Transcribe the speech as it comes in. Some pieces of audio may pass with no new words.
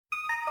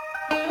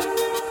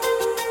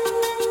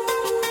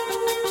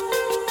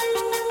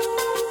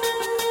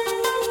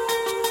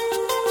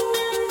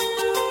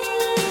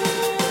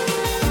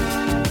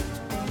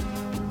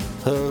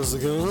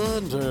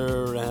Welcome to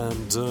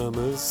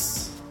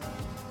Randomers.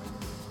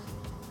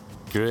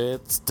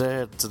 Great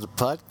start to the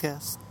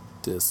podcast.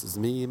 This is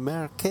me,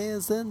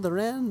 Marquez, and the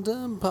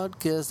Random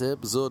Podcast,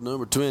 episode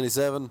number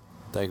 27.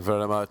 Thank you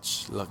very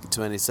much. Lucky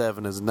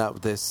 27, isn't that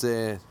what they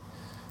say?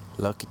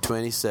 Lucky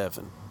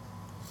 27.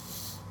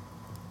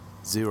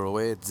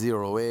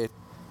 0808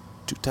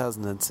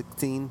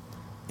 2016,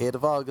 8th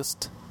of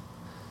August.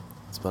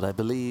 That's what I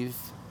believe.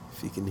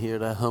 If you can hear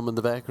that hum in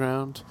the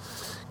background.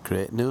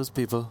 Great news,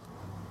 people.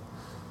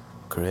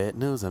 Great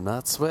news. I'm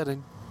not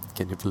sweating.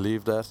 Can you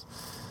believe that?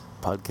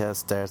 Podcast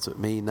starts with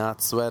me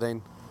not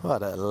sweating.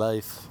 What a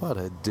life. What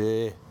a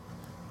day.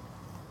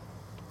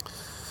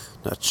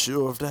 Not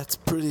sure if that's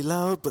pretty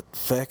loud, but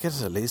feck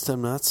it, at least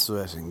I'm not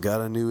sweating.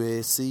 Got a new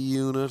AC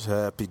unit.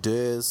 Happy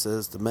days,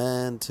 says the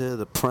man to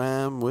the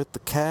pram with the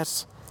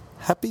cat.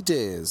 Happy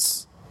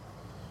days.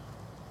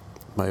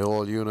 My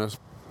old unit,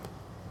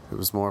 it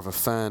was more of a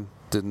fan.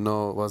 Didn't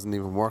know it wasn't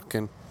even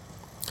working.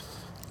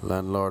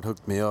 Landlord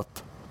hooked me up,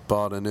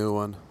 bought a new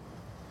one.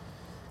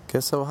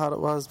 Guess how hot it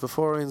was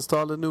before I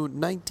installed a new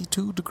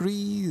 92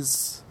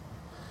 degrees.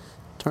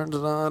 Turned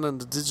it on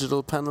and the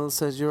digital panel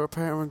says your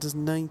apartment is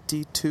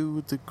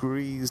 92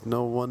 degrees.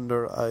 No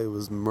wonder I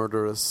was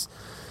murderous,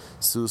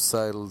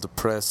 suicidal,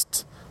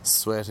 depressed,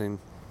 sweating,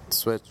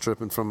 sweat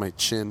dripping from my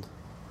chin,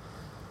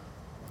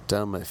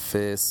 down my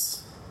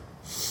face.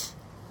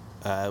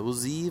 I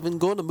was even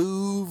going to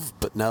move,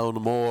 but now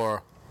no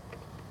more.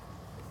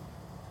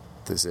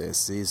 This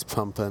AC's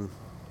pumping.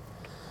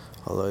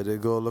 Although I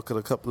did go look at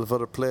a couple of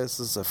other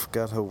places, I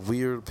forgot how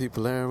weird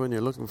people are when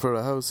you're looking for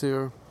a house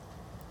here.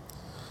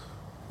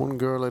 One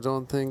girl I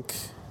don't think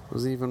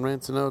was even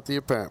renting out the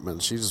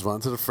apartment. She just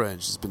wanted a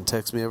friend. She's been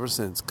texting me ever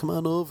since. Come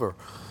on over.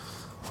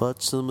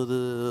 Watch some of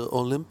the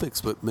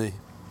Olympics with me.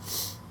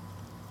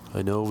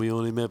 I know we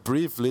only met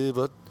briefly,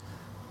 but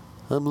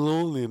I'm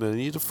lonely and I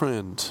need a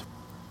friend.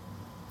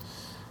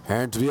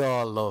 Aren't we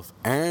all, love?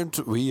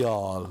 Aren't we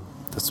all?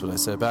 That's what I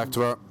said back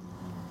to her.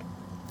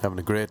 Having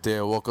a great day.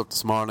 I woke up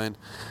this morning,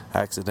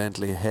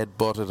 accidentally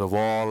headbutted a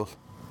wall.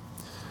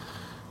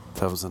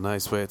 That was a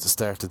nice way to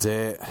start the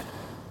day.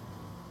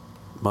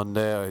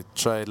 Monday, I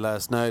tried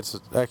last night,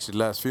 actually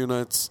last few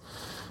nights.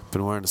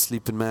 Been wearing a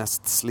sleeping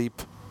mask to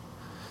sleep.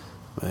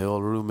 My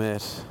old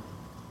roommate,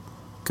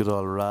 good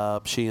old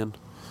Rob Sheehan,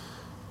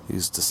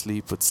 used to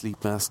sleep with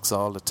sleep masks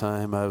all the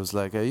time. I was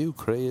like, are you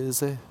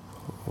crazy?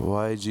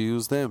 Why'd you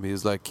use them? He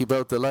was like, keep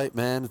out the light,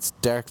 man, it's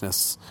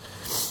darkness.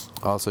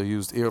 Also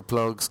used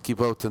earplugs,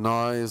 keep out the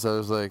noise. I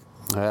was like,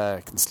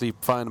 I can sleep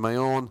fine on my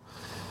own,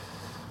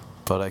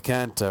 but I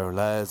can't, I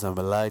realize I'm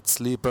a light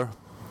sleeper.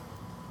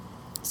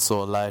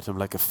 So light, I'm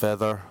like a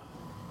feather.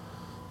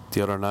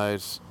 The other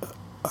night,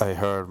 I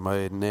heard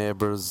my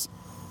neighbour's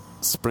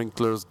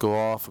sprinklers go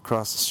off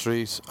across the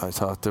street. I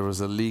thought there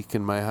was a leak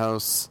in my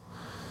house.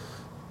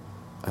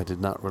 I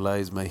did not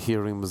realize my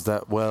hearing was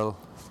that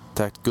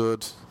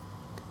good.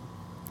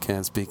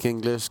 Can't speak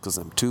English because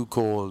I'm too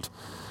cold,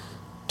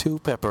 too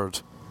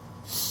peppered.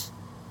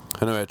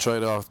 Anyway, I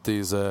tried off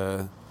these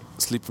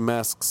sleeping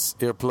masks,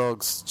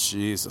 earplugs.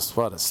 Jesus,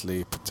 what a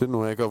sleep. Didn't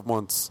wake up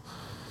once.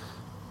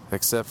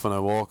 Except when I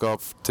woke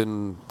up,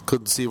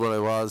 couldn't see where I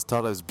was,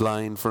 thought I was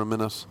blind for a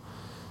minute.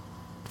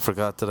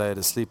 Forgot that I had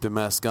a sleeping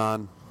mask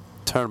on.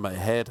 Turned my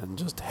head and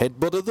just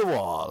headbutted the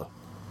wall.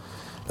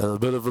 A little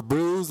bit of a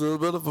bruise, a little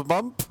bit of a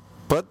bump,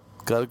 but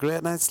got a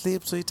great night's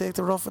sleep, so you take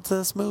the rough with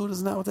the smooth,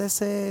 isn't that what they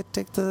say?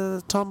 Take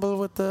the tumble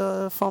with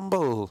the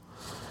fumble.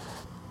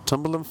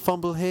 Tumble and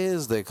fumble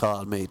haze, they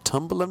call me.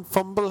 Tumble and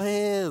fumble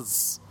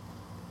haze.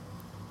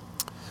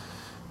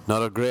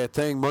 Not a great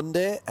thing,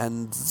 Monday,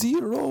 and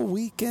 0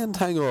 weekend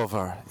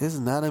hangover.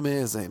 Isn't that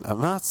amazing?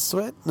 I'm not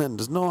sweating and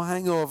there's no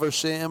hangover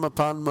shame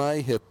upon my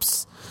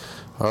hips,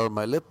 or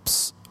my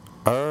lips,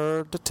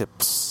 or the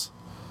tips.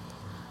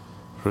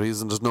 The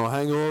reason there's no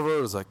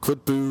hangover is I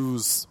quit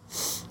booze.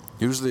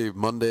 Usually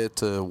Monday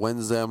to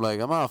Wednesday I'm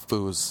like, I'm off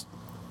booze.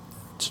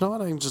 Do you know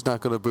what? I'm just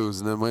not going to booze.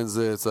 And then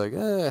Wednesday it's like,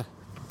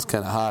 it's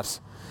kind of hot.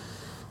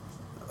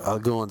 I'll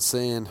go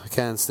insane. I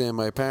can't stay in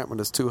my apartment.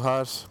 It's too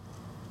hot.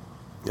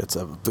 Let's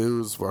have a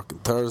booze. Working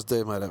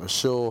Thursday, might have a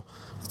show.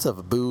 Let's have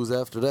a booze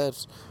after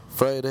that.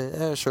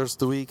 Friday, sure it's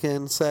the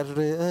weekend.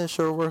 Saturday,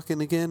 sure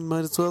working again.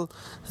 Might as well.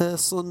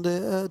 Sunday,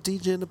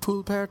 DJ in a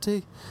pool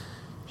party.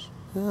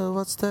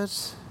 What's that?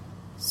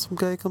 Some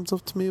guy comes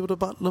up to me with a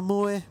bottle of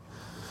Moët.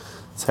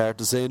 It's hard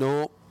to say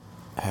no.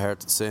 Hard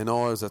to say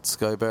no. I was at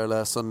Sky Bar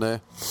last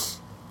Sunday.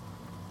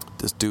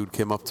 This dude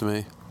came up to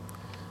me.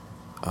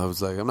 I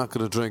was like, I'm not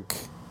going to drink.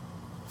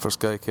 First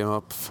guy came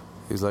up.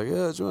 He's like,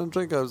 yeah, do you want to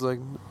drink? I was like,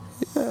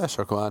 yeah,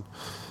 sure, go on.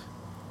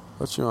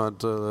 What you want?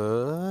 Do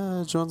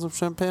you want some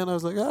champagne? I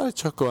was like,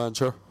 sure, go on,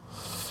 sure.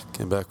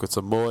 Came back with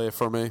some Moët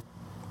for me.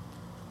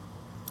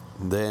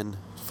 And then,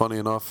 funny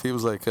enough, he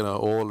was like kind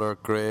of older,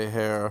 grey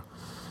hair,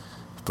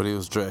 but he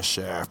was dressed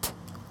sharp.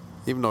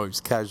 Even though he was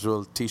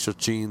casual, t-shirt,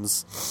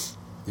 jeans,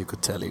 you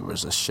could tell he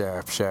was a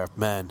sharp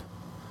man.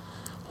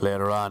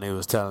 Later on, he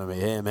was telling me,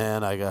 hey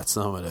man, I got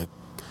some of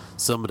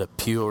the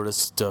purest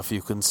stuff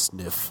you can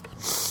sniff.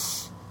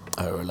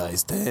 I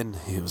realised then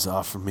he was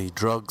offering me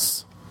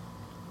drugs.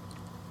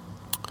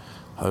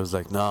 I was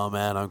like, no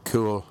man, I'm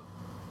cool.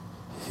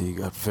 He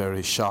got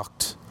very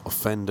shocked,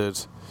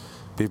 offended.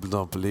 People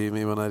don't believe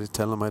me when I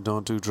tell them I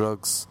don't do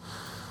drugs.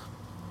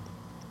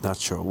 Not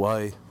sure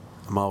why.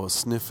 I'm always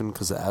sniffing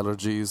because of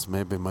allergies.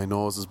 Maybe my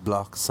nose is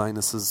blocked,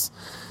 sinuses.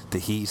 The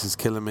heat is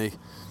killing me.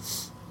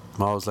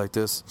 I'm always like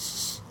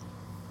this.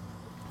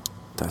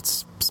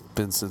 That's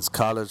been since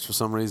college for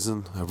some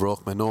reason. I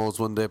broke my nose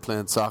one day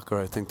playing soccer.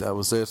 I think that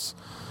was it.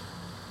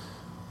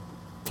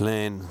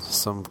 Playing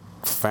some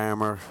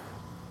farmer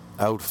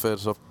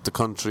outfit up the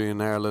country in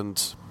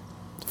Ireland.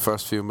 The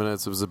first few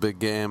minutes, it was a big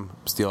game.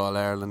 It was the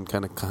All-Ireland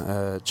kind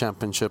of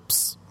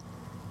championships.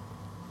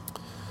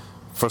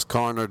 First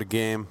corner of the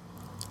game,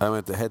 I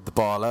went to head the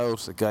ball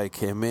out. A guy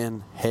came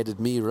in, headed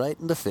me right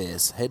in the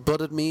face.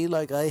 Headbutted me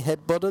like I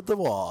headbutted the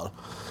wall.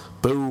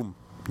 Boom.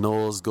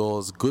 Nose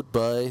goes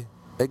goodbye.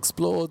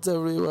 Explodes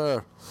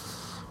everywhere.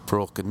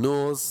 Broken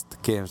nose. The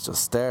game's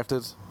just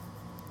started.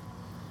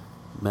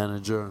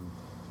 Manager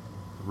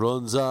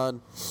runs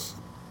on.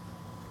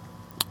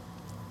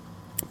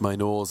 My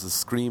nose is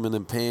screaming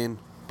in pain.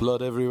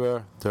 Blood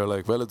everywhere. They're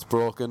like, well, it's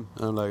broken.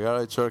 I'm like,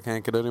 alright, sure,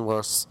 can't get any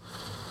worse.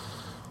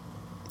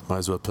 Might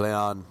as well play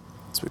on.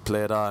 So we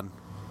played on.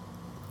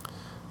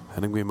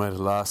 I think we might have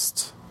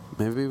lost.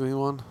 Maybe we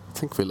won. I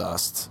think we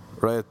lost.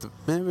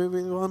 Maybe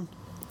we won.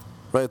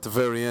 Right at the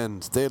very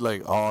end. They had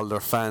like all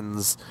their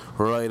fans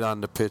right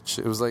on the pitch.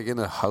 It was like in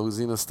a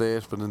housing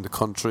estate, but in the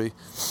country. It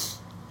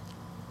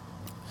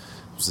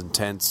was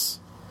intense.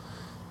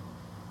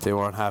 They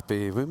weren't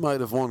happy. We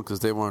might have won because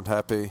they weren't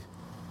happy.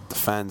 The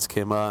fans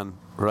came on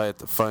right at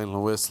the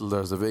final whistle.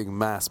 There's a big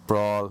mass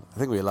brawl. I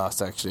think we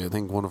lost actually. I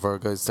think one of our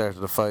guys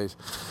started a fight.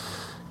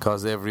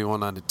 Caused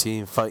everyone on the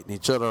team fighting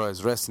each other. I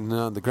was wrestling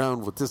on the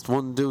ground with this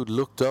one dude.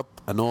 Looked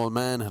up. An old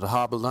man had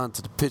hobbled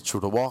onto the pitch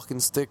with a walking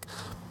stick.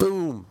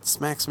 Boom!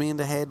 Smacks me in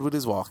the head with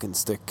his walking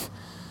stick.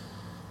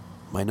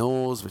 My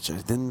nose, which I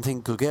didn't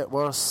think could get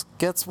worse,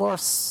 gets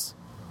worse.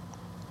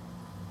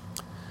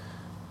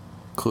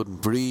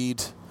 Couldn't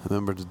breathe. I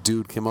remember the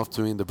dude came up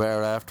to me in the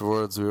bar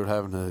afterwards. We were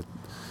having a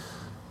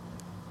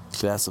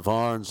glass of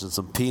orange and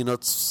some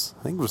peanuts.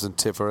 I think it was in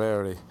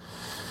Tipperary.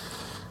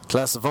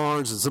 Glass of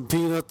orange and some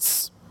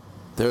peanuts.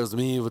 There's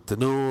me with the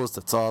nose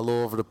that's all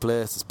over the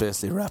place. It's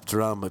basically wrapped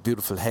around my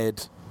beautiful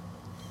head.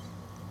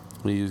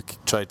 You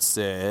tried to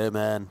say, hey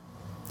man,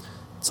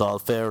 it's all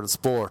fair in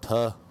sport,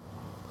 huh?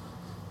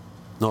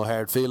 No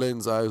hard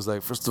feelings. I was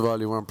like, first of all,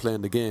 you weren't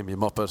playing the game, you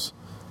muppet.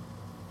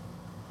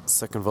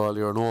 Second of all,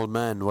 you're an old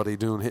man. What are you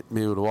doing hitting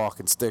me with a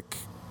walking stick?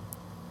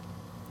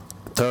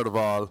 Third of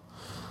all,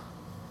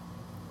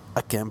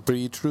 I can't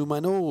breathe through my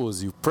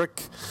nose, you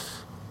prick.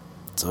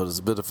 So there's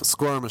a bit of a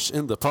skirmish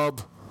in the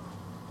pub.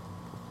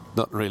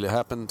 Nothing really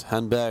happened.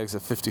 Handbags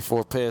at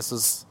 54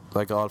 paces,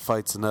 like all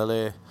fights in LA.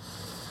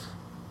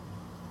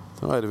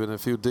 There might have been a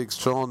few digs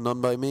thrown,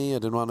 none by me. I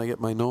didn't want to get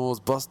my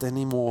nose bust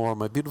anymore.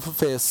 My beautiful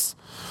face.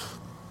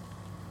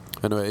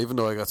 Anyway, even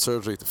though I got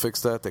surgery to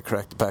fix that, they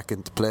cracked it back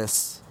into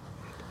place.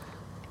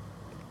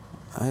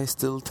 I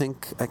still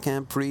think I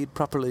can't breathe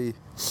properly.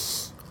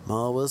 I'm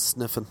always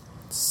sniffing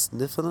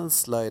and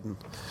sliding.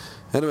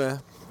 Anyway,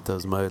 that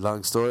was my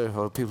long story.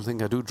 How people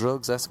think I do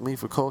drugs, ask me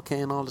for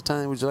cocaine all the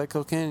time. Would you like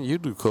cocaine? You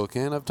do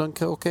cocaine. I've done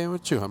cocaine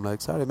with you. I'm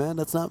like, sorry man,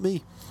 that's not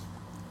me.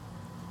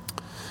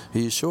 Are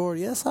you sure?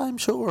 Yes, I'm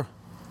sure.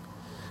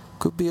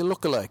 Could be a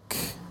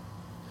lookalike.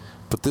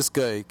 But this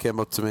guy came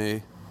up to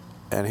me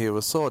and he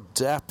was so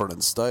dapper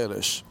and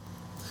stylish.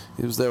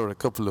 He was there with a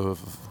couple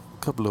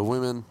of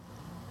women.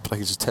 But I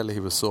could just tell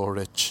he was so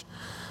rich.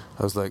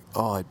 I was like,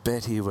 oh, I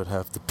bet he would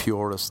have the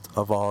purest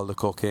of all the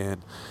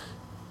cocaine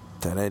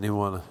that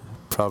anyone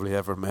probably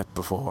ever met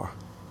before.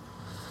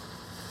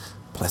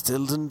 But I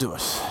still didn't do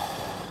it.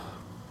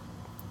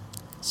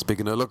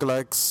 Speaking of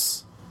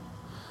lookalikes,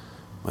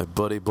 my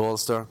buddy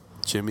Bolster,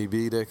 Jimmy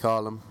B they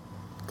call him,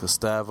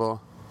 Gustavo,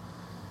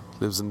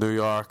 lives in New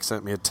York,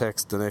 sent me a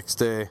text the next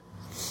day.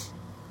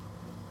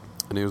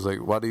 And he was like,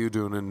 what are you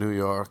doing in New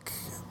York?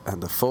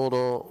 And the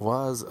photo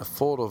was a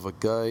photo of a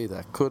guy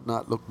that could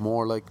not look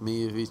more like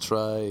me if he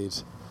tried.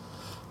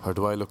 Or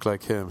do I look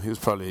like him? He was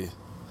probably...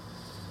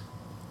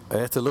 I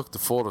had to look the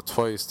photo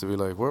twice to be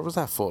like, where was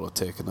that photo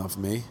taken of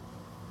me?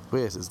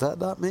 Wait, is that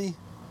not me?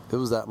 It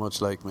was that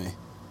much like me.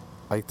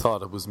 I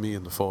thought it was me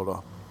in the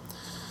photo.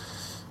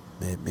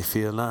 Made me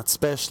feel not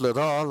special at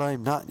all.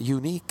 I'm not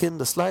unique in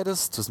the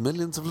slightest. There's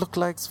millions of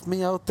lookalikes of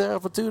me out there,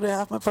 but do they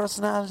have my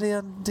personality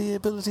and the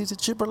ability to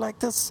gibber like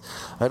this?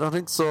 I don't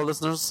think so,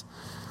 listeners.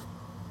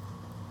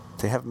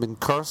 They haven't been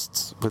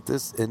cursed with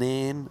this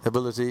inane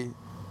ability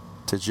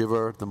to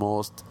gibber the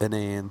most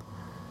inane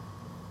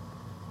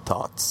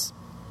thoughts.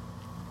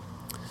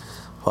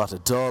 What a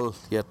dull,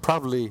 yet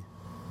probably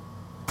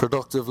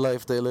productive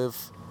life they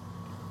live.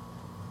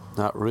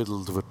 Not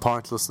riddled with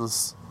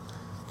pointlessness.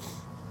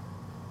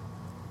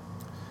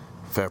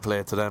 Fair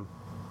play to them,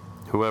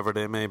 whoever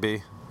they may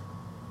be.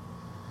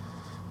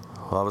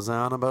 What was I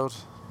on about?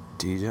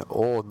 DJ?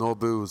 Oh, no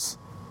booze.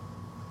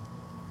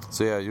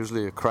 So yeah,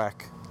 usually a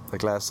crack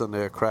Like last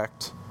Sunday I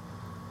cracked.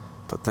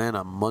 But then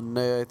on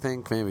Monday, I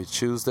think, maybe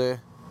Tuesday.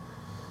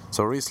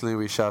 So recently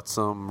we shot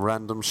some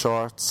random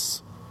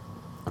shorts.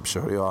 I'm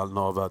sure you all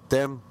know about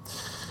them.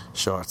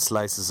 Short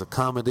slices of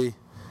comedy.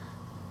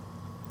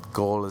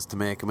 Goal is to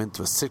make them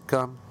into a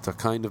sitcom. They're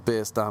kind of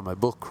based on my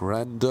book,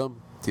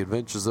 Random, The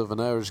Adventures of an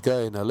Irish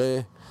Guy in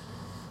LA.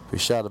 We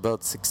shot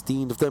about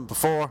 16 of them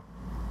before.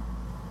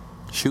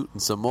 Shooting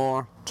some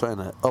more. Trying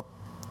to up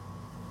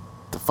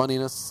the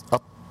funniness,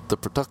 up the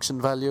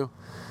production value.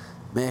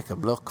 Make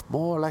them look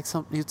more like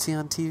something you'd see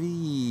on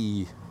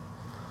TV.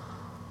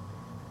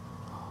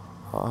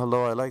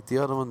 Although I like the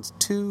other ones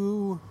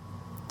too.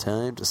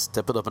 Time to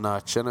step it up a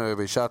notch. Anyway,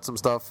 we shot some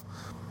stuff.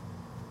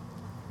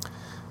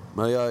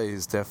 My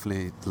eyes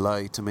definitely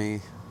lie to me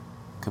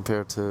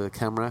compared to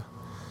camera.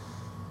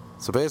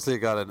 So basically I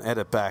got an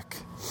edit back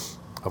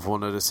of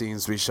one of the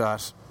scenes we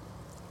shot.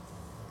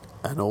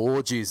 And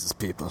oh Jesus,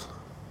 people.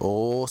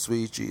 Oh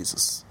sweet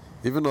Jesus.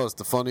 Even though it's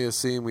the funniest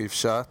scene we've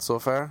shot so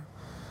far,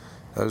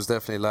 I was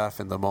definitely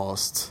laughing the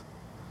most.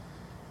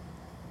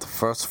 The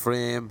first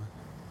frame,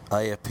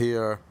 I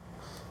appear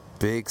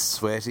big,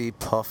 sweaty,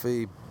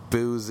 puffy,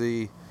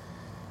 boozy,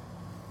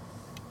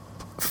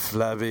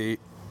 flabby.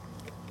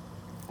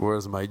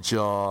 Where's my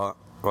jaw?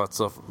 What's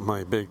up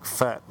my big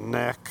fat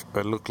neck?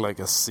 I look like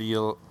a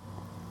seal.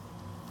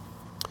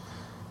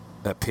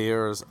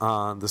 Appears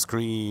on the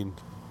screen.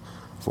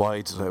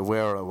 Why did I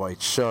wear a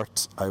white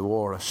shirt? I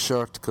wore a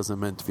shirt because I'm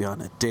meant to be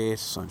on a date,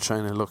 so I'm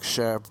trying to look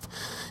sharp.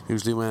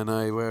 Usually when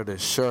I wear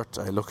this shirt,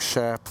 I look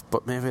sharp,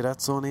 but maybe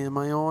that's only in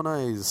my own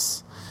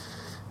eyes.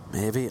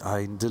 Maybe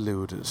I'm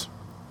deluded.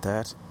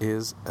 That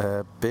is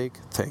a big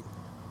thing.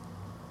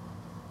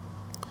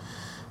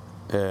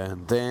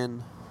 And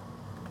then,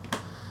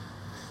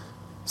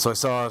 so I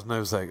saw it and I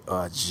was like,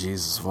 oh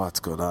Jesus, what's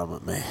going on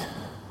with me?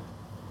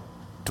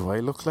 Do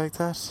I look like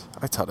that?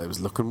 I thought I was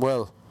looking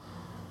well.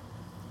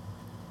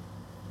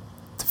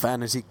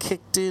 Vanity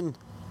kicked in.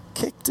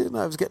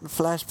 I was getting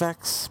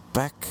flashbacks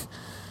back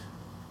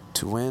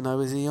to when I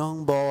was a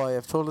young boy.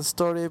 I've told the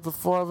story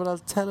before, but I'll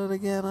tell it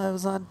again. I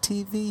was on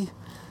TV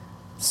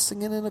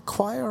singing in a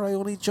choir. I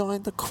only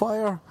joined the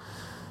choir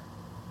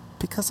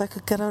because I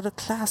could get out of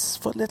class,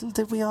 but little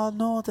did we all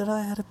know that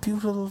I had a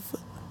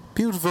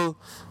beautiful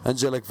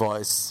angelic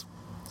voice.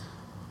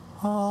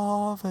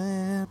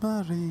 Ave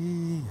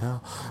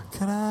Maria,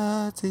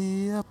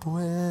 gratia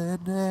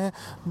puene,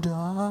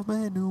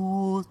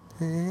 Dominus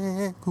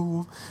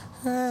tecum,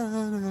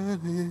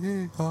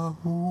 it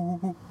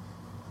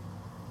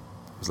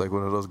was like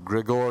one of those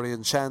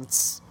Gregorian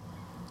chants.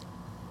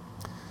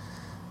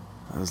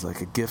 I was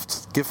like a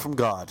gift from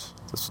God.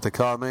 That's what they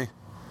call me.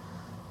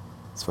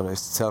 That's what I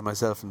used to tell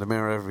myself in the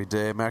mirror every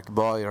day. Mark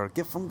boy, you're a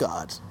gift from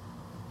God.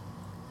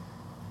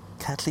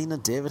 Kathleen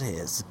and David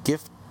Hayes,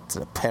 gift to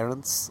the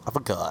parents of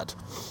a god.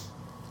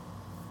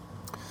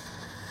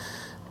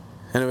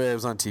 Anyway, I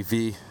was on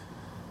TV.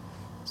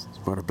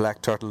 Wearing a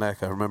black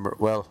turtleneck. I remember it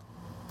well.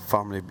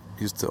 Formerly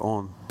used to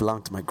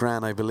belonged to my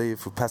gran, I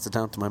believe, who passed it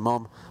down to my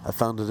mum. I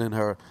found it in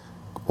her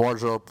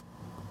wardrobe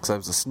because I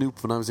was a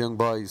snoop when I was a young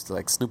boy. I used to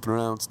like snooping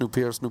around, snoop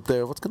here, snoop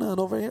there. What's going on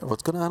over here?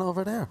 What's going on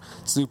over there?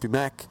 Snoopy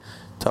Mac.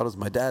 Thought it was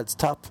my dad's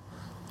top.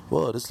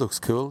 Whoa, this looks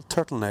cool.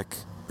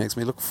 Turtleneck. Makes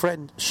me look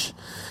French.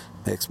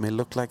 Makes me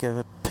look like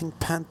a Pink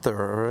Panther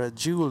or a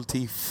jewel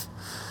thief.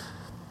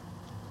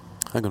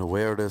 I'm going to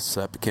wear this.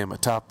 That became a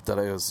top that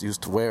I was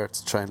used to wear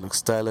to try and look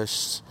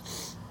stylish.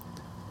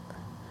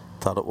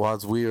 Thought it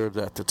was weird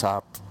that the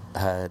top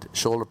had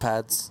shoulder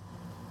pads.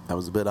 That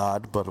was a bit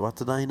odd, but what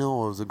did I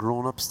know? It was a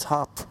grown-up's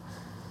top.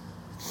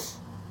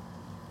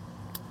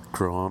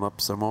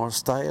 Grown-ups are more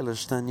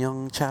stylish than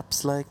young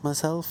chaps like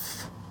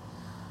myself.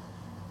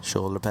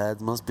 Shoulder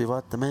pads must be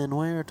what the men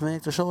wear to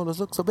make their shoulders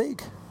look so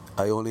big.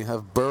 I only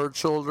have bird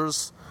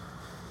shoulders.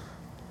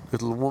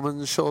 Little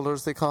woman's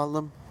shoulders, they call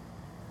them.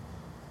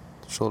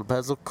 Shoulder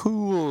pads look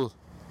cool.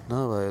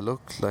 Now I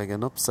look like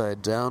an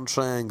upside down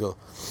triangle.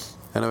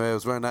 Anyway, I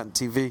was wearing that on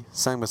TV,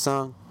 sang my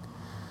song,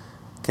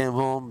 came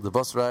home, the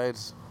bus ride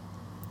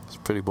was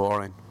pretty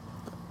boring.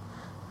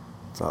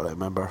 That's all I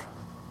remember.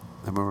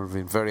 I remember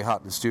being very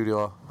hot in the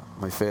studio.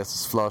 My face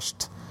was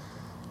flushed.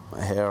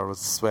 My hair was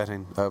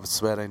sweating. I was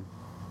sweating.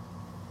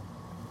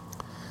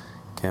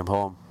 Came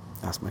home,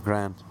 asked my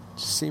gran,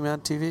 "Did you see me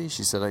on TV?"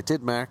 She said, "I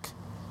did, Mark.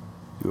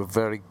 You were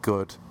very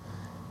good.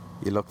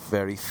 You look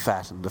very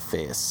fat in the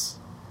face."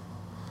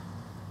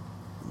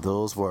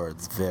 Those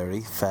words,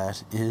 very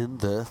fat in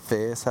the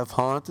face, have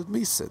haunted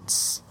me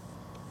since.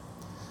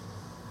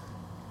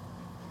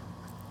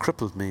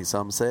 Crippled me,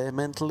 some say.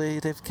 Mentally,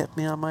 they've kept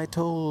me on my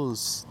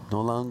toes.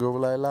 No longer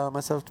will I allow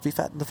myself to be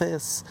fat in the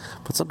face.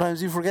 But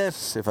sometimes you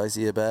forget. If I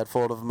see a bad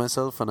photo of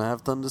myself, and I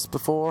have done this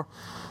before,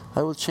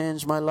 I will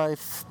change my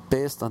life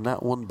based on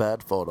that one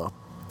bad photo.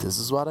 This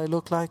is what I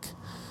look like.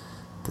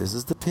 This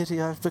is the pity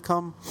I've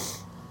become.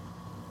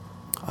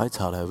 I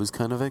thought I was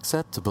kind of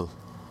acceptable.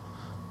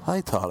 I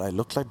thought I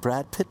looked like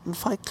Brad Pitt in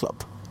Fight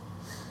Club.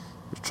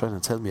 You're trying to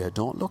tell me I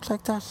don't look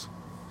like that?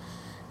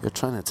 You're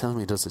trying to tell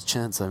me there's a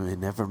chance I may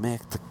never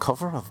make the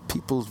cover of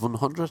People's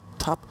 100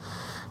 top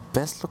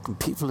best looking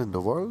people in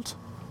the world?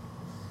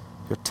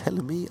 You're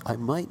telling me I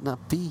might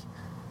not be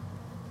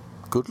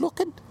good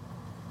looking?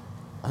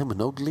 I'm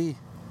an ugly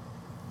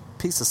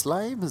piece of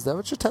slime? Is that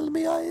what you're telling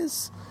me I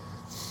is?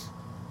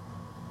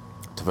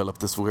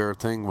 Developed this weird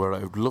thing where I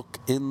would look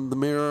in the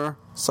mirror,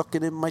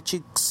 sucking in my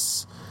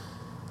cheeks.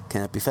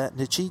 Can't be fat in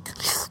the cheek.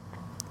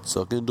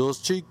 Sucking those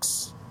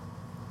cheeks.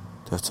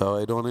 That's how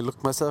I'd only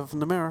look myself in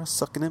the mirror,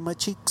 sucking in my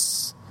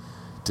cheeks.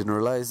 Didn't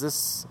realise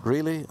this,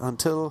 really,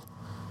 until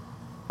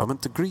I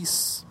went to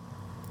Greece.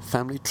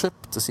 Family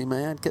trip to see my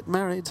aunt get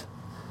married.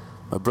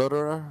 My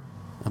brother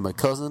and my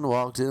cousin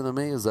walked in on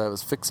me as I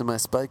was fixing my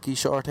spiky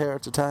short hair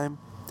at the time.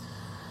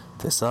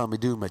 They saw me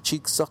do my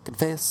cheek sucking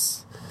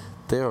face.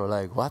 They were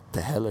like, what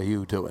the hell are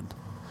you doing?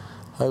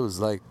 I was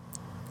like,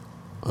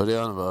 what are you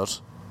on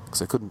about?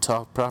 Because I couldn't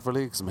talk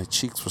properly because my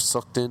cheeks were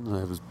sucked in and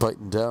I was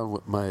biting down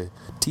with my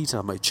teeth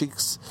on my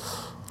cheeks.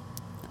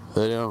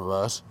 What are you on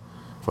about?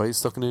 Why are you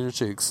sucking in your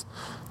cheeks?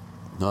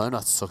 No, I'm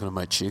not sucking in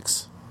my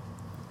cheeks.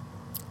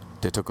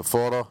 They took a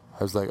photo.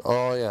 I was like,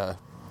 oh yeah,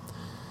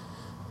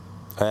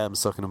 I am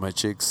sucking in my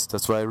cheeks.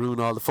 That's why I ruin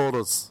all the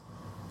photos.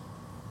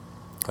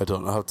 I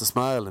don't know how to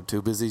smile. I'm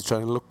too busy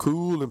trying to look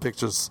cool in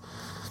pictures.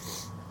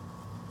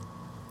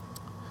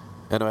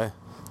 Anyway,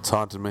 it's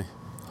haunted me.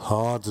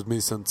 Haunted me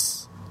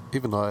since,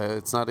 even though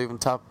it's not even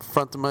top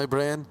front of my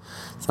brain.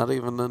 It's not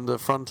even in the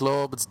front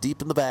lobe. It's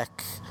deep in the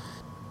back.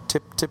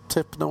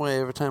 Tipping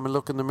away every time I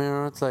look in the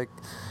mirror. It's like,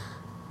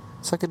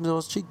 sucking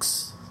those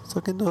cheeks.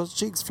 Sucking those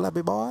cheeks,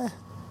 flabby boy.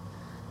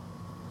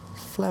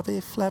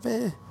 Flabby.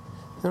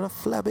 You're a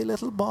flabby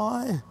little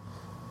boy.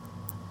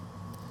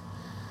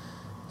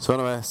 So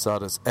anyway, I saw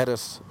this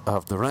edit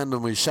of the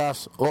randomly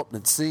shot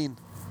opening scene.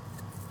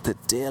 The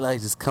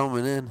daylight is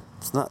coming in.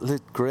 It's not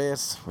lit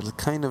great, but it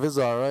kind of is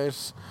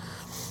alright.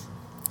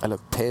 I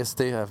look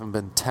pasty. I haven't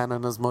been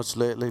tanning as much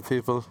lately,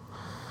 people.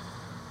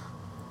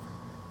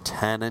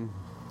 Tanning,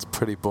 it's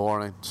pretty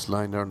boring, just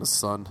lying there in the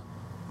sun.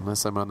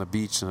 Unless I'm on the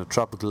beach in a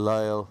tropical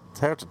isle.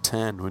 It's hard to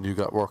tan when you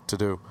got work to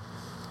do.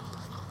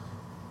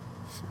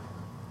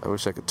 I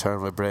wish I could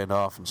turn my brain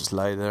off and just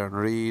lie there and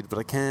read, but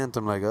I can't.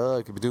 I'm like, oh,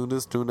 I could be doing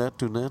this, doing that.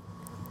 Do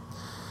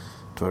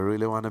I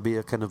really want to be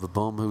a kind of a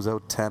bum who's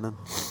out tanning?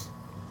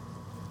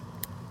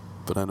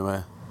 But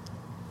anyway,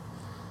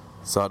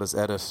 saw this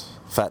edit,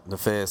 fat in the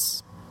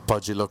face,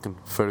 podgy looking,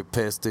 very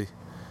pasty,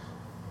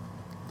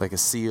 like a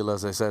seal,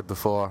 as I said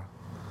before.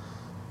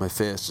 My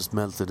face just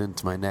melted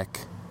into my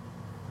neck.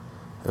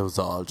 It was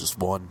all just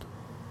one.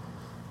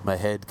 My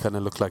head kind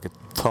of looked like a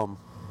thumb,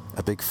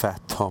 a big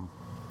fat thumb.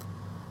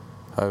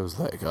 I was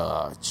like,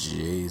 oh,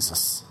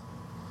 Jesus.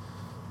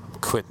 I'm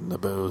quitting the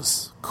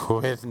booze.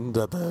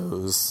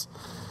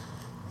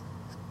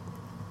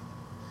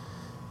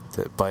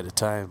 By the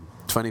time,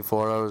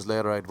 24 hours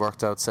later, I'd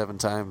worked out 7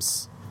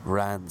 times,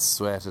 ran,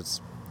 sweated,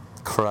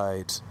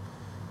 cried,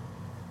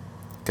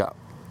 got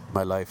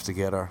my life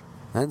together,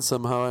 and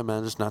somehow I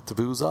managed not to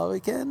booze all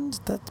weekend.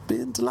 That's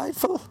been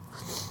delightful.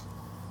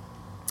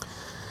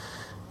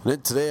 And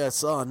then today I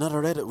saw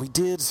another edit we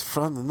did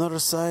from another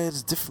side,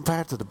 a different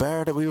part of the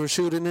bar that we were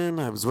shooting in.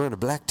 I was wearing a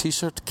black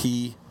t-shirt,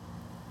 key.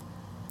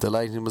 The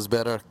lighting was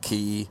better,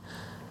 key.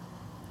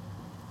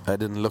 I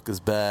didn't look as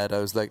bad. I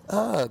was like,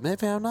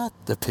 maybe I'm not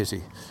the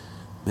pity.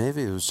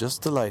 Maybe it was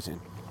just the lighting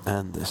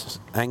and the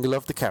angle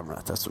of the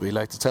camera. That's what we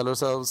like to tell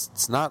ourselves.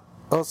 It's not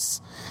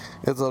us,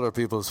 it's other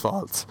people's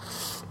fault.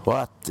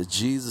 What the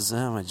Jesus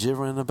am I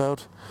gibbering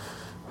about?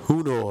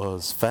 Who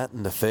knows? Fat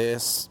in the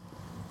face.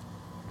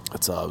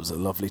 It's always a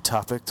lovely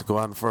topic to go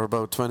on for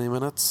about 20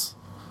 minutes.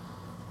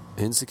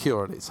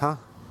 Insecurities, huh?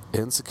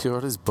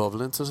 Insecurities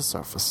bubbling to the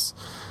surface.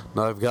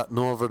 Now I've gotten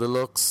over the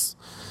looks,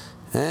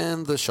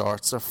 and the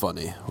shorts are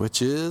funny,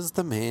 which is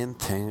the main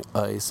thing,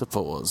 I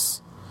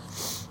suppose.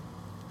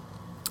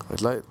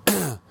 I'd like...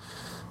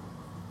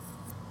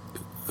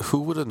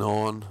 Who would have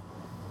known?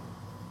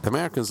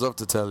 Americans love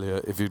to tell you,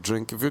 if you're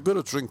good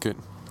at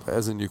drinking,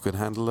 as in you can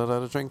handle it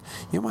at a drink,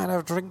 you might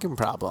have a drinking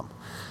problem.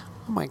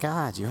 Oh my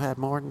God, you had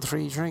more than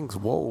 3 drinks.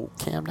 Whoa,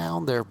 calm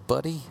down there,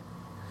 buddy.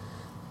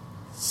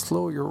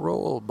 Slow your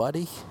roll,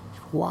 buddy.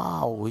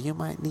 Wow, you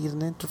might need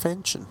an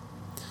intervention.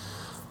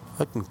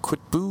 I can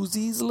quit booze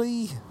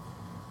easily.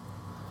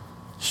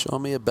 Show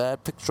me a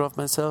bad picture of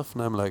myself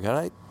and I'm like,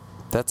 alright,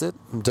 that's it,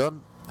 I'm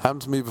done.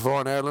 Happened to me before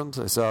in Ireland.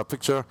 I saw a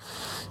picture.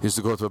 Used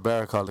to go to a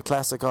bar called The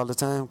Classic all the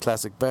time.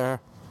 Classic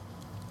bar.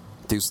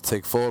 They used to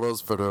take photos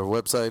for their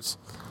website.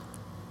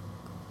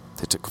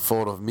 They took a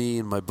photo of me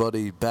and my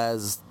buddy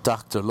Baz,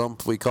 Dr.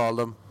 Lump, we called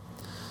him.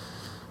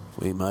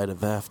 We might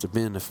have after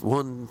been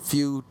one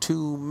few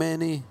too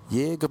many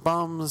Jaeger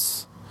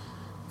bombs.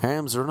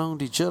 Arms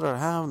around each other,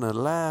 having a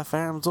laugh,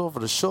 arms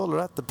over the shoulder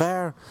at the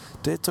bar.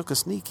 They took a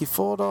sneaky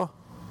photo.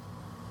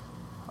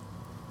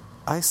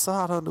 I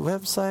saw it on the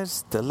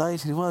website. The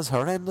lighting was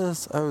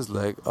horrendous. I was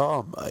like,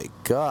 oh my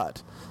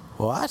God.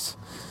 What?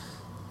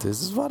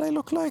 This is what I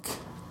look like?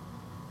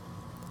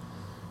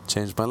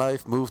 Changed my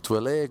life, moved to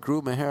LA,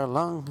 grew my hair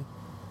long,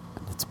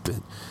 and it's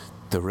been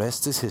The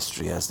rest is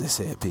history, as they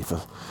say,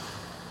 people.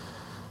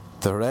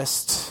 The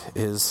rest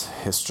is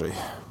history.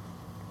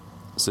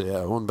 So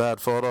yeah, one bad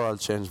photo, I'll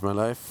change my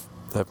life.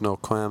 I have no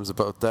qualms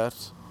about that.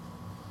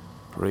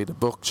 Read a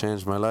book,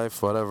 change my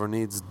life. Whatever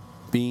needs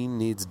being,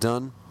 needs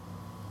done.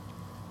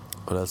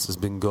 What else has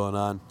been going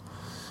on?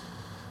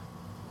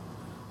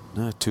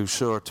 Not too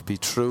sure to be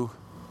true.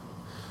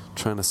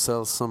 Trying to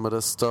sell some of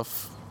this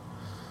stuff.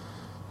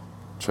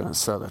 Trying to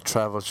sell a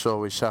travel show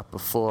we shot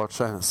before.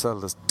 Trying to sell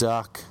this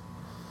doc.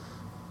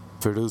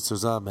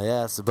 Producers on my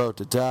ass about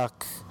the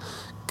doc.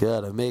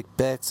 Gotta make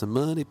back some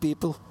money,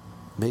 people.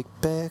 Make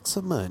back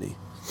some money.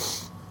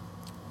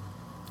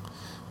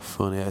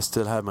 Funny, I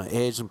still had my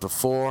agent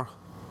before.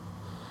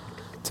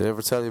 Did I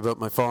ever tell you about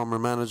my former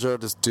manager?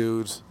 This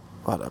dude,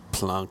 what a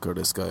plonker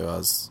this guy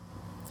was.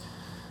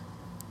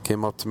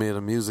 Came up to me at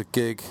a music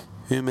gig.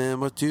 Hey man,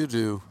 what do you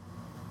do?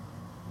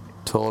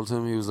 Told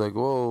him. He was like,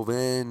 whoa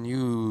man,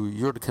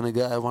 you're the kind of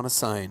guy I want to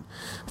sign.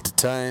 At the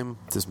time,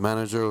 this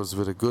manager was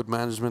with a good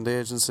management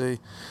agency.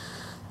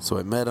 So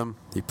I met him.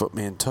 He put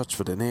me in touch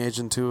with an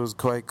agent who was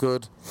quite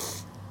good.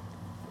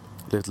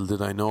 Little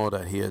did I know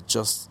that he had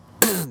just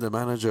the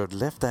manager had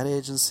left that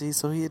agency,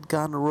 so he had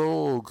gone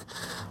rogue.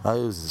 I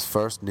was his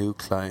first new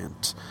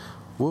client.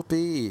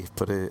 Whoopee.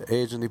 But the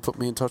agent he put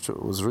me in touch with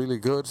was really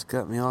good.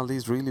 Got me all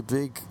these really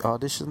big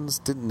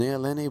auditions. Didn't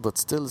nail any, but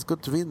still it's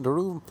good to be in the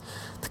room.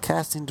 The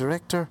casting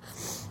director,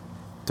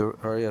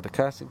 the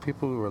casting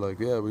people were like,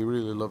 yeah, we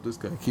really love this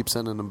guy. Keep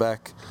sending him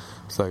back.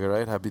 It's like,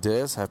 alright, happy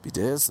days.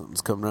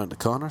 Something's coming around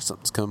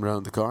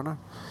the corner.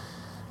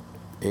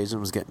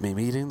 Agent was getting me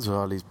meetings with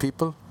all these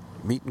people.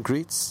 Meet and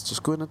greets,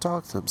 just go in and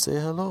talk to them, say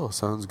hello,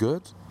 sounds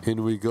good,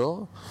 in we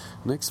go.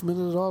 Next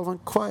minute it all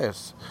went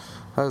quiet.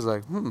 I was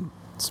like,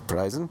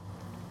 surprising.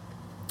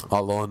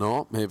 Although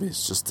no, maybe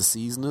it's just the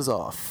season is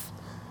off.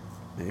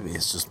 But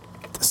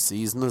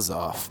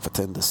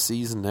then the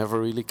season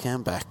never really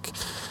came back,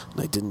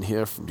 and I didn't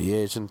hear from the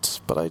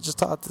agent, but I just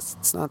thought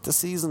it's not the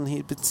season,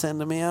 he'd been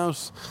sending me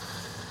out.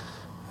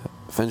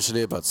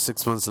 Eventually, about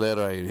 6 months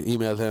later, I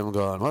emailed him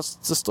going, what's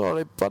the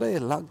story, buddy?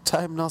 Long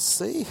time no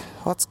see.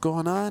 What's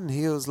going on?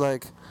 He was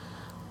like,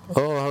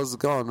 oh, how's it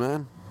going,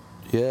 man?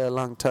 Yeah,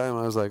 long time.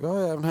 I was like,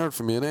 oh, I haven't heard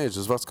from you in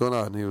ages. What's going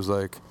on? He was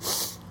like,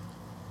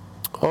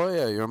 oh,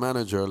 yeah, your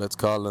manager, let's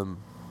call him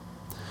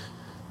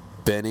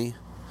Benny.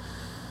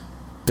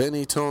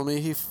 Benny told me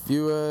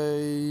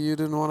you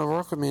didn't want to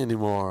work with me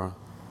anymore.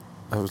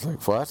 I was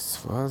like, what?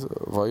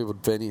 Why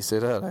would Benny say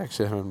that? I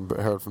actually haven't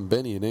heard from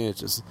Benny in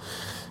ages.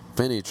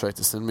 Benny tried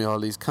to send me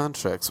all these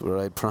contracts where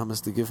I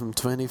promised to give him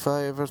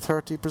 25 or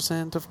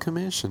 30% of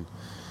commission.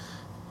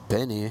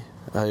 Benny,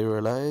 I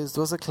realised,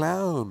 was a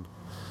clown.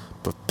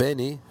 But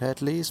Benny at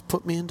least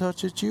put me in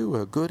touch with you,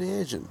 a good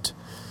agent.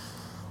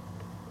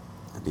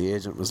 And the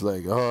agent was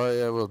like, oh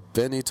yeah, well,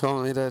 Benny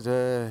told me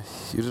that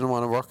you didn't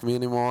want to work with me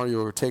anymore.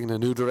 You were taking a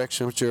new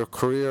direction with your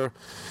career.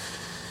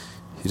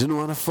 You didn't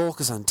want to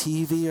focus on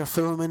TV or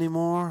film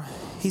anymore.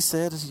 He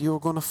said you were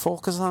going to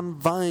focus on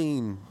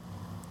Vine.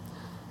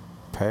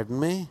 Pardon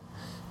me?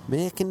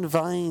 Making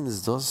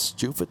Vines, those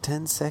stupid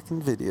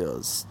 10-second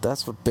videos.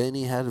 That's what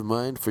Benny had in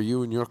mind for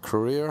you and your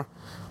career.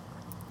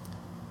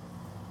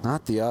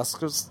 Not the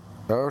Oscars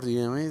or the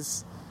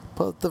Emmys,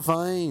 but the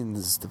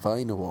Vines, the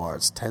Vine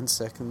Awards. 10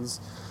 seconds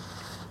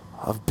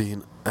of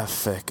being a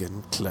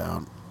fucking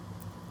clown.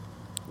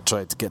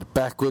 Tried to get it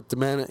back with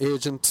the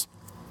agent.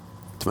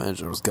 The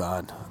manager was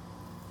gone.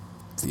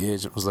 The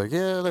agent was like,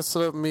 yeah, let's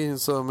set up a meeting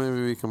so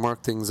maybe we can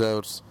work things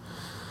out.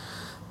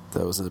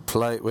 That was a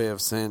polite way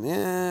of saying,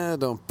 yeah,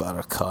 don't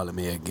bother calling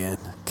me again.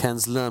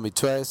 Cancel on me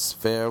twice.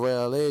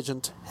 Farewell,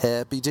 agent.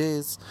 Happy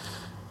days.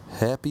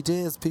 Happy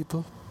days,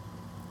 people.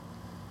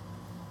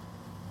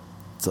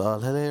 It's all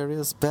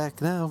hilarious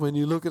back now when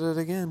you look at it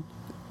again.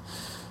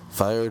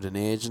 Fired an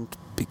agent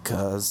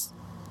because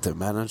the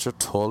manager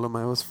told him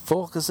I was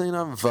focusing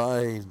on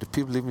Vine. Do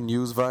people even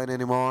use Vine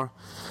anymore?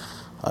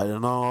 I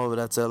don't know, but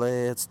that's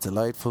LA. It's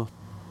delightful.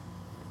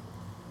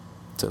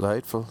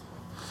 Delightful.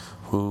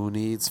 Who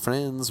needs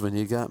friends when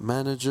you got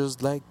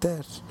managers like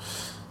that?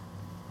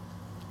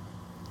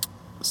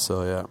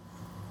 So yeah,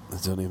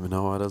 I don't even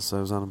know what else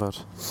I was on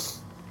about.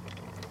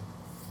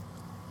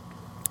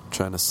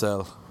 Trying to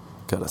sell.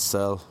 Gotta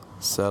sell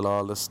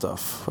all this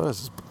stuff. What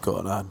is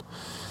going on?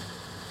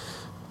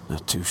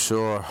 Not too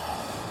sure.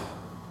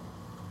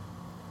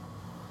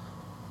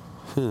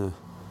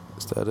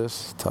 Is that it?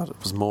 Thought it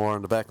was more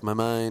in the back of my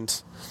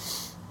mind.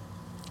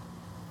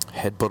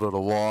 Headbutt at a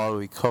wall,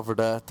 we covered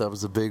that. That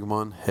was a big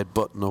one.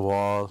 Headbutting the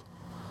wall.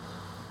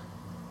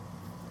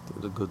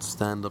 Did a good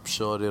stand-up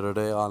show the other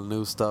day, all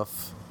new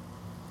stuff.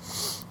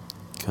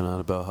 Kind of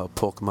about how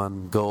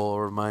Pokemon Go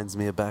reminds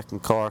me of back in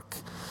Cork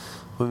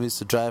when we used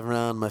to drive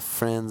around my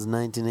friend's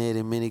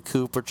 1980 Mini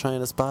Cooper trying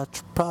to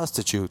spot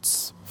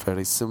prostitutes.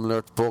 Fairly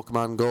similar to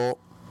Pokemon Go.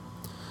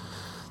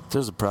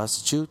 There's a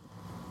prostitute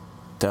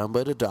down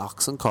by the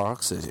docks in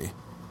Cork City.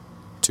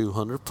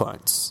 200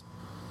 points.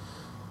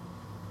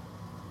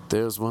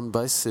 There's one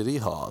by City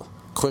Hall.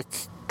 Quick,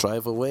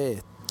 drive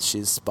away.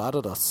 She's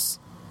spotted us.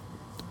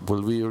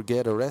 Will we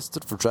get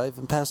arrested for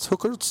driving past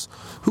hookers?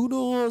 Who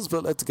knows?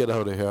 But let's get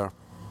out of here.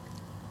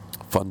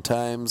 Fun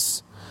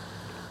times.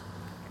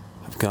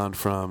 I've gone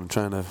from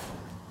trying to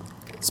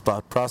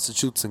spot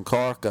prostitutes in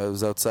Cork. I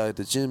was outside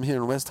the gym here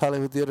in West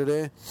Hollywood the other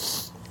day.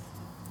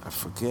 I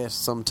forget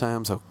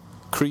sometimes how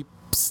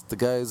creeps the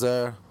guys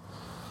are.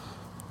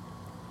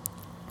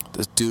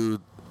 This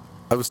dude,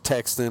 I was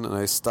texting and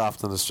I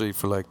stopped on the street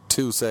for like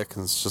 2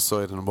 seconds just so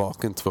I didn't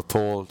walk into a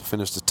pole to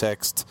finish the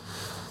text.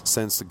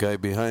 Sensed the guy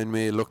behind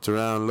me, looked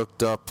around,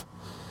 looked up.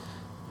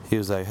 He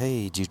was like,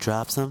 "Hey, did you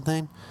drop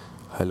something?"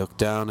 I looked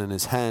down in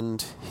his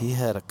hand. He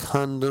had a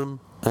condom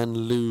and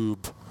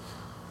lube.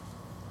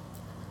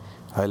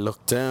 I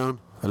looked down,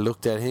 I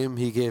looked at him.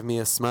 He gave me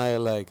a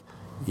smile like,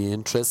 "You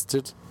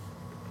interested?"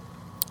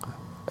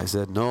 I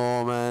said,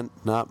 "No, man,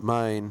 not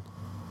mine."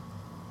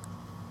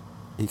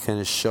 He kind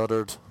of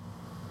shuddered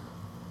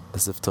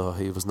as if though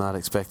he was not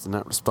expecting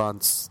that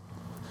response.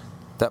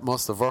 That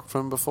must have worked for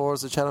him before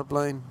as a chat-up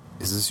line.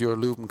 "Is this your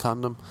lube and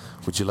condom?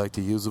 Would you like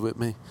to use it with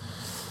me?"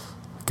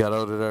 I got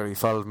out of there. He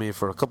followed me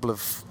for a couple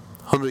of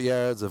 100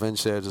 yards.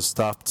 Eventually I just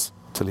stopped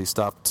till he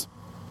stopped.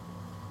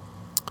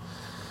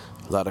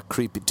 A lot of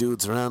creepy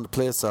dudes around the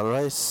place,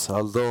 alright.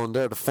 Although in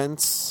their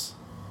defense,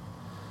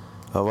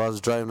 I was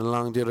driving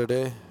along the other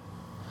day.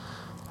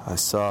 I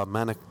saw a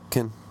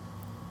mannequin,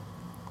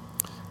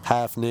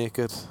 half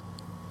naked.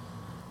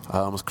 I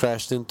almost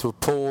crashed into a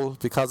pole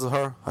because of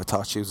her. I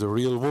thought she was a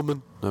real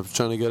woman. I was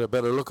trying to get a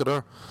better look at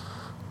her.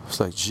 I was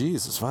like,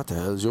 Jesus, what the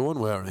hell is your one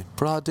wearing?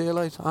 Broad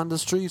daylight on the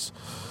street?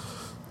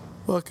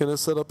 What kind of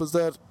setup is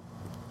that?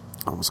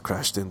 I almost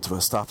crashed into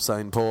a stop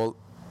sign pole.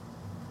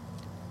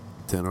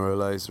 Then I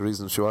realised the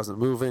reason she wasn't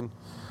moving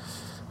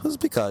was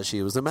because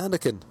she was a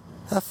mannequin.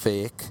 A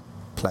fake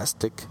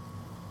plastic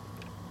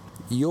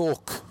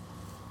yoke.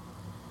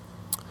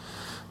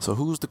 So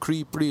who's the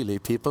creep really,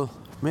 people?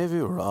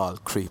 Maybe we're all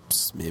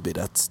creeps. Maybe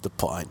that's the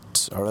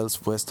point. Or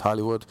else West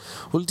Hollywood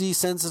will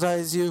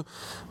desensitize you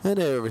and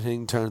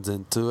everything turns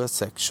into a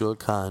sexual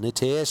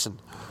connotation.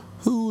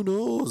 Who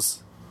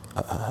knows?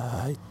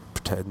 I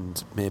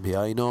pretend maybe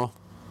I know.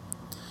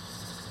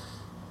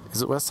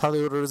 Is it West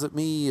Hollywood or is it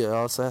me? I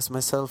also ask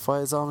myself,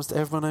 why is almost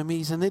everyone I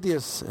meet an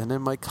idiot? And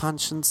then my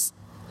conscience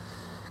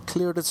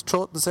cleared its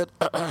throat and said,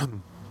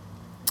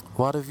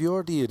 "What if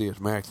you're the idiot,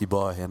 Marky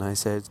boy?" And I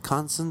said,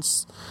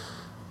 "Constance,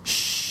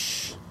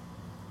 shh.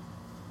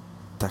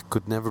 That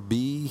could never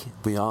be.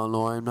 We all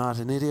know I'm not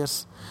an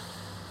idiot.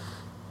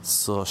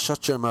 So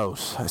shut your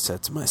mouth," I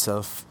said to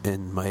myself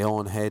in my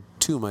own head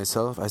to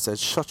myself. I said,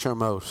 "Shut your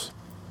mouth."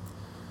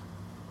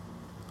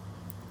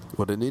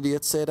 Would an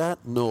idiot say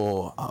that?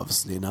 No,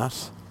 obviously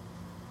not.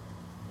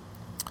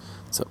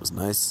 So it was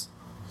nice.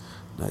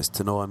 Nice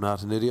to know I'm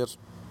not an idiot.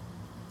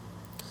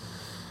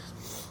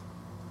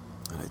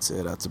 And I'd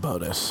say that's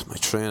about it. My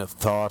train of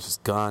thought is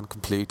gone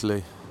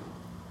completely.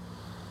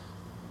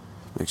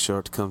 Make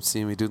sure to come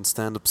see me doing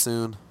stand-up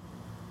soon.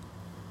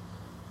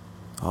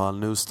 All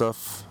new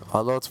stuff.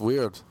 Although it's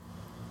weird.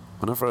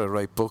 Whenever I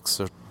write books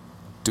or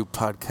do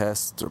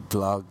podcasts or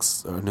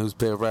blogs or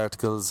newspaper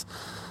articles,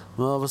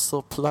 I'm always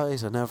so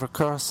polite. I never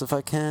curse if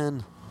I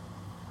can.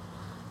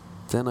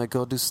 Then I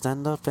go do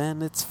stand-up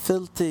and it's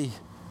filthy.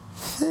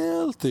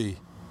 Filthy.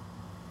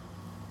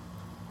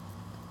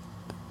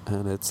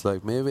 And it's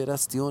like, maybe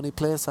that's the only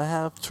place I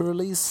have to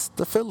release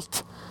the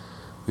filth.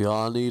 We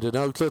all need an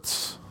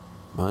outlet.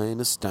 Mine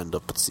is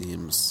stand-up, it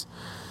seems.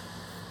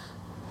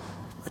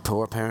 My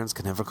poor parents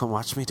can never come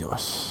watch me do it.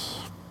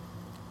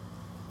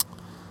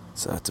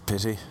 So that's a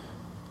pity.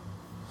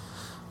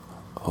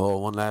 Oh,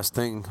 one last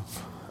thing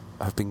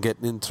I've been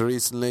getting into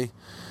recently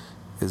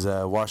is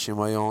washing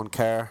my own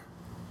car.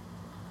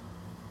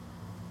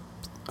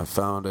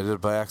 I did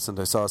it by accident.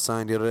 I saw a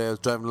sign the other day. I was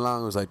driving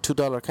along. It was like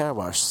 $2 car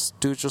wash.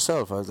 Do it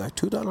yourself. I was like,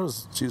 $2?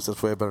 Jeez,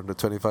 that's way better than the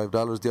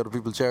 $25 the other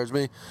people charged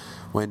me.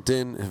 Went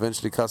in. It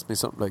eventually cost me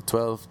something like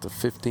 $12 to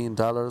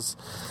 $15.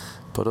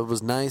 But it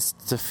was nice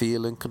to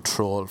feel in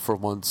control for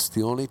once.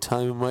 The only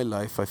time in my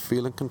life I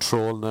feel in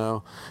control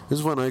now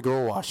is when I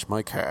go wash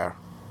my car.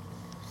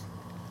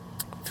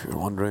 If you're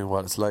wondering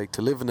what it's like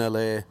to live in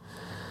LA,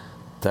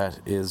 that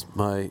is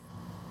my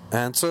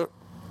answer.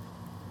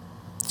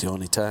 The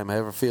only time I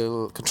ever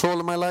feel control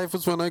of my life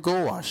is when I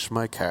go wash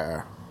my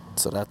car.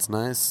 So that's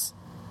nice.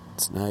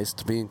 It's nice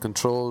to be in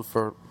control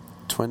for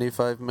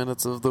 25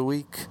 minutes of the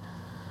week.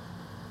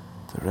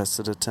 The rest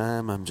of the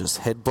time I'm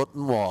just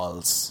headbutting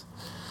walls,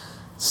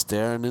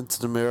 staring into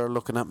the mirror,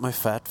 looking at my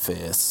fat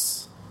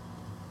face,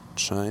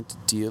 trying to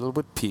deal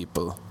with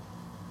people.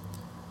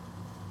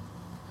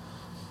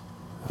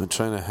 I've been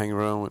trying to hang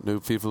around with new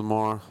people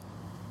more.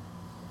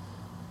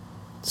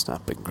 It's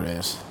not been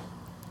great,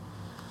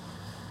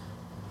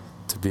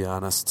 to be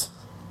honest.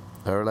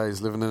 I realise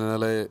living in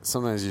LA,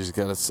 sometimes you just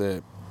gotta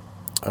say,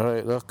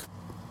 alright, look,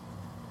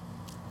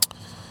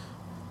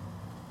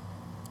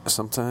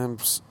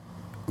 sometimes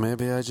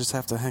maybe I just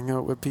have to hang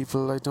out with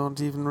people I don't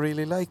even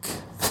really like.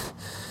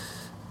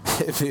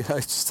 Maybe I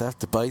just have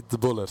to bite the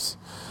bullet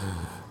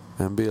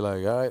and be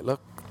like, alright,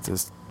 look,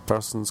 this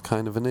person's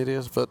kind of an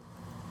idiot, but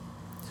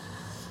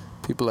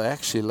people I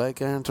actually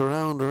like aren't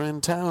around or in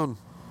town.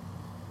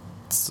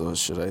 So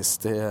should I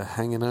stay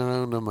hanging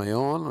around on my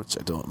own, which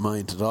I don't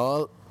mind at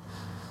all?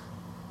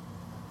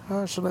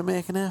 Or should I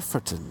make an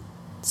effort and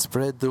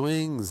spread the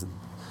wings and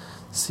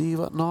see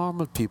what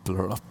normal people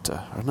are up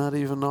to? Or not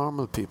even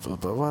normal people,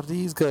 but what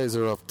these guys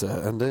are up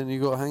to. And then you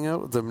go hang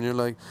out with them and you're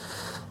like,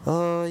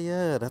 oh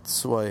yeah,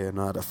 that's why you're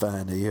not a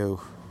fan of you.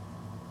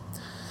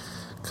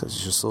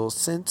 Because you're so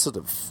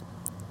sensitive.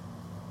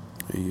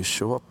 You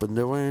show up and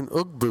they're wearing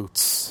Ugg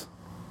boots.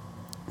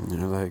 And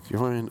you're like,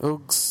 you're wearing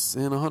Uggs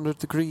in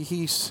 100-degree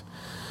heat.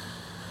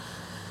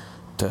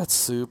 That's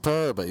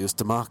superb. I used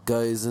to mock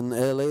guys in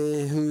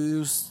LA who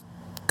used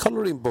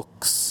colouring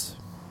books.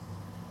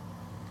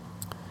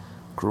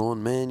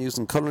 Grown men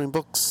using colouring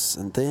books.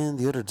 And then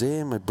the other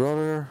day, my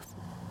brother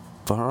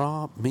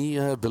brought me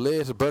a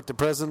belated birthday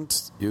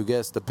present. You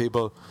guessed the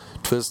people,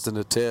 twist in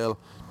the tail,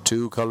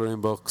 2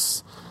 colouring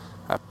books,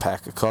 a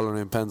pack of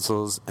colouring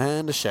pencils,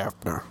 and a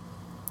sharpener.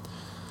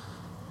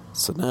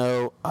 So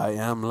now I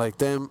am like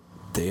them,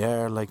 they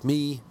are like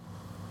me.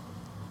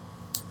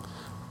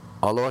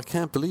 Although I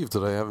can't believe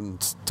that I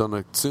haven't done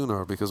it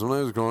sooner, because when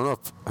I was growing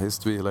up, I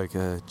used to be like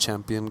a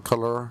champion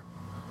colourer.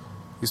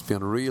 Used to be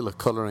on a reel of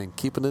colouring,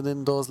 keeping it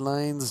in those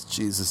lines.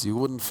 Jesus, you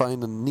wouldn't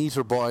find a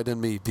neater boy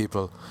than me,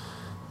 people.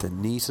 The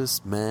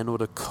neatest man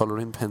with a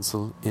colouring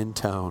pencil in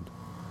town.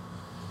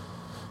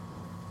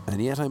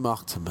 And yet I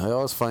mocked him. I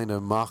always find I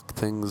mock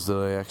things that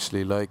I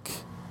actually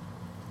like.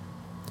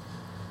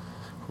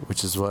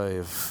 Which is why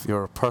if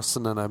you're a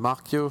person and I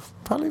mock you,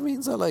 probably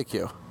means I like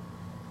you.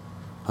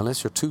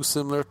 Unless you're too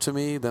similar to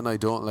me, then I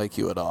don't like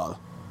you at all.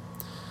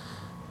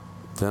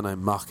 Then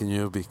I'm mocking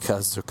you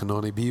because there can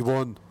only be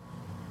one.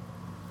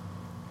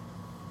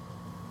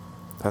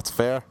 That's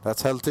fair?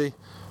 That's healthy?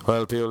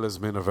 Well, people, this has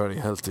been a very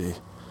healthy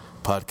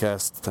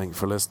podcast. Thank you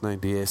for listening.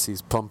 The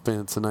AC's pumping.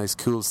 It's a nice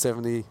cool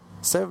 70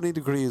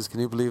 degrees. Can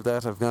you believe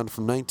that? I've gone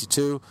from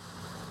 92...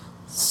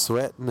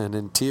 sweating and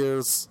in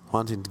tears,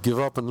 wanting to give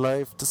up in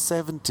life, to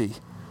 70.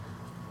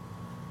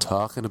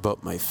 Talking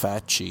about my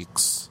fat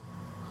cheeks.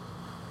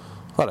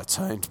 What a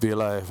time to be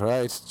alive,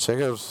 right?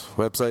 Check out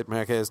website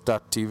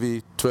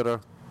marquez.tv, Twitter,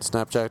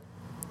 Snapchat,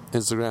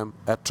 Instagram,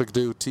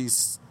 @Trickadoo,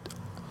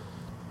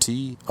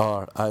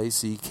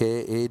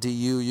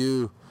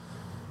 TRICKADUU.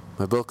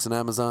 My books on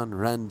Amazon,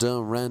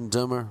 Random,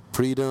 Randomer,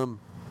 Predom.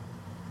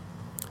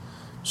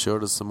 Sure,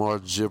 there's some more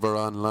gibber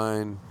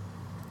online.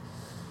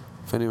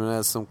 If anyone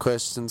has some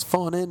questions,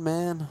 phone in,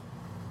 man.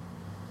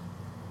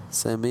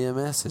 Send me a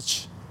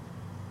message.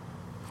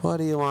 What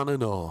do you want to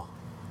know?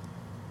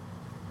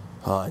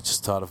 Oh, I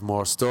just thought of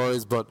more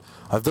stories, but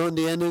I've done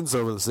the endings,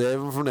 so we'll save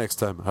them for next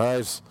time.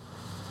 Alright.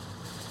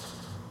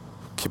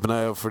 Keep an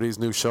eye out for these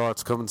new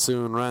shorts coming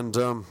soon.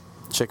 Random.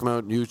 Check them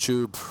out on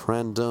YouTube.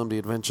 Random, The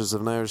Adventures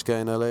of an Irish Guy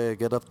in LA.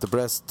 Get Up the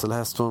Breast, the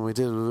last one we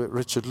did with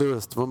Richard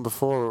Lewis. The one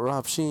before with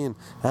Rob Sheehan,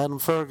 Adam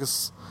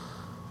Fergus.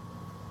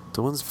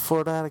 The ones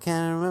before that I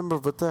can't remember,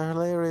 but they're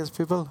hilarious,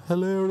 people.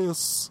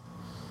 Hilarious.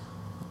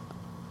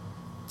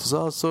 There's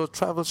also a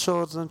travel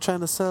show that I'm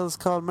trying to sell. It's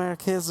called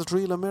Marquez's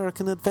Real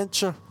American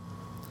Adventure.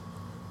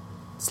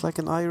 It's like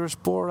an Irish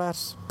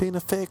Borat being a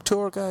fake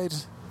tour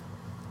guide.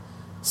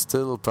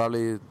 Still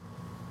probably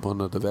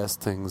one of the best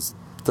things.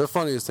 The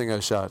funniest thing I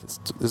shot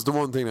is the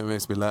one thing that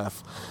makes me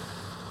laugh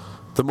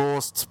the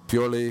most,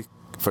 purely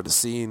for the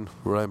scene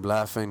where I'm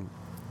laughing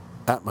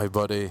at my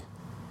buddy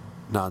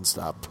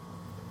non-stop.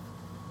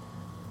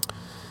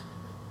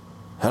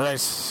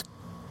 Alright,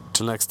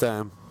 till next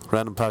time,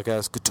 Random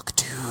Podcast,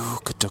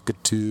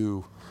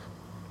 Kutukatu.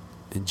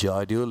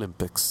 Enjoy the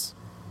Olympics.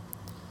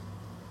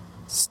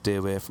 Stay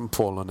away from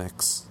polo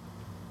necks.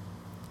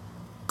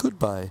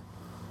 Goodbye.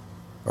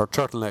 Or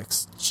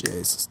turtlenecks.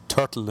 Jesus,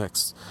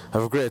 turtlenecks. I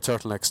have a great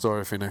turtleneck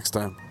story for you next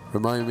time.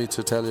 Remind me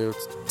to tell you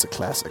it's a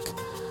classic.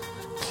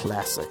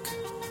 Classic.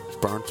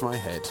 Burnt my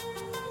head.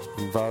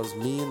 Involves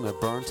me and a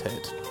burnt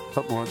head.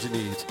 What more do you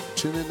need?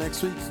 Tune in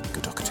next week.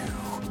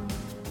 Kutukatu.